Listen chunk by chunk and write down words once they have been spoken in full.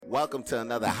Welcome to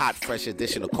another hot, fresh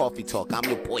edition of Coffee Talk. I'm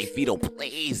your boy Vito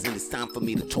Plays, and it's time for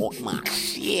me to talk my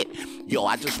shit. Yo,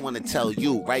 I just want to tell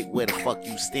you right where the fuck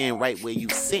you stand, right where you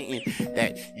sitting,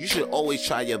 that you should always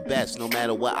try your best no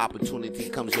matter what opportunity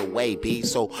comes your way, B.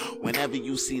 So whenever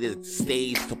you see the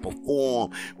stage to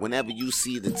perform, whenever you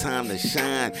see the time to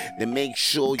shine, then make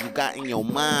sure you got in your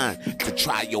mind to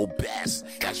try your best.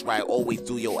 That's right, always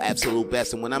do your absolute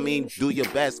best. And when I mean do your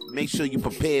best, make sure you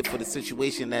prepared for the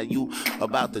situation that you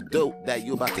about to do, that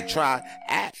you about to try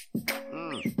at.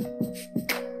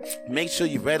 Make sure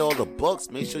you read all the books.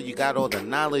 Make sure you got all the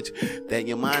knowledge that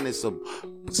your mind is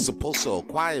supposed to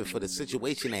acquire for the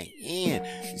situation at hand.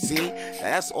 You see,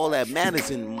 that's all that matters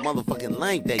in motherfucking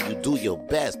life, that you do your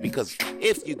best. Because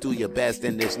if you do your best,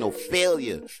 then there's no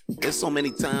failure. There's so many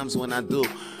times when I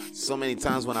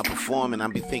perform and I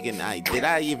be thinking, did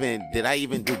I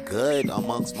even do good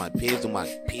amongst my peers? Do my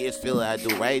peers feel that I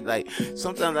do right? Like,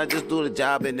 sometimes I just do the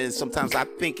job, and then sometimes I'm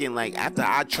thinking, like, after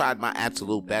I tried my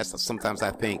absolute best, sometimes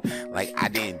I think, like, I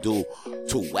didn't do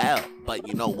too well. But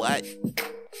you know what?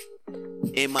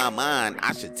 In my mind,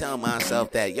 I should tell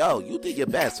myself that, yo, you did your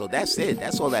best, so that's it.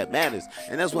 That's all that matters.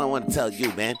 And that's what I want to tell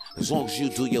you, man. As long as you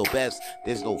do your best,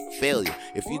 there's no failure.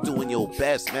 If you're doing your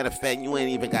best, matter of fact, you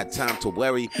ain't even got time to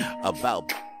worry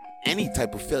about any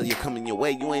type of failure coming your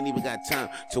way. You ain't even got time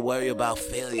to worry about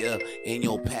failure in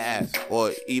your past,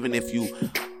 or even if you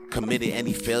committed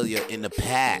any failure in the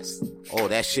past. Oh,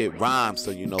 that shit rhymes, so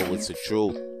you know it's the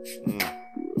truth.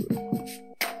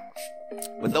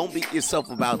 But don't beat yourself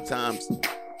about times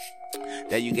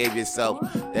that you gave yourself,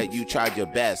 that you tried your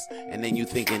best, and then you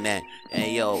thinking that,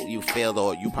 hey, yo, you failed,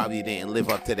 or you probably didn't live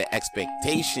up to the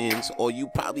expectations, or you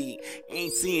probably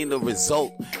ain't seeing the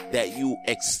result that you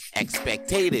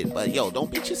expected. But, yo,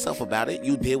 don't beat yourself about it.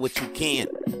 You did what you can.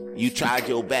 You tried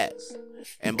your best.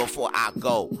 And before I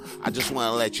go, I just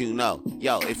want to let you know,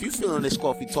 yo, if you feeling this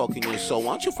Coffee Talk in your soul,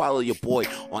 why don't you follow your boy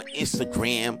on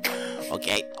Instagram?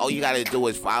 Okay, all you gotta do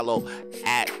is follow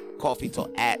at Coffee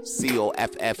Talk, at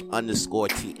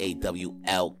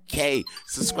COFF_TAWLK.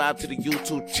 Subscribe to the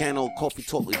YouTube channel Coffee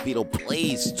Talk with Vito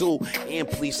Plays too, and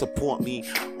please support me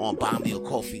on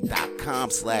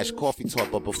buymeacoffee.com/Coffee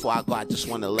Talk. But before I go, I just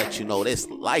want to let you know, this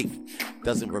life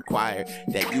doesn't require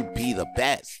that you be the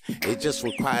best. It just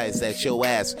requires that your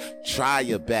ass try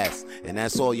your best. And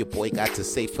that's all your boy got to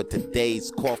say for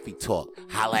today's Coffee Talk.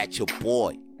 Holla at your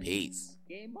boy. Peace.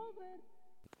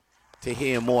 To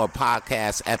hear more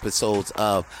podcast episodes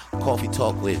of Coffee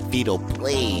Talk with Vito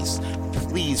Plays,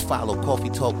 please follow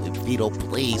Coffee Talk with Vito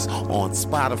Plays on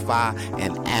Spotify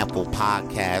and Apple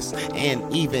Podcasts, and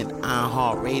even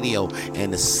iHeartRadio.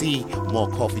 And to see more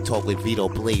Coffee Talk with Vito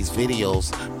Plays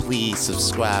videos, please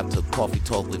subscribe to Coffee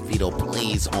Talk with Vito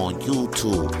Plays on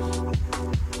YouTube.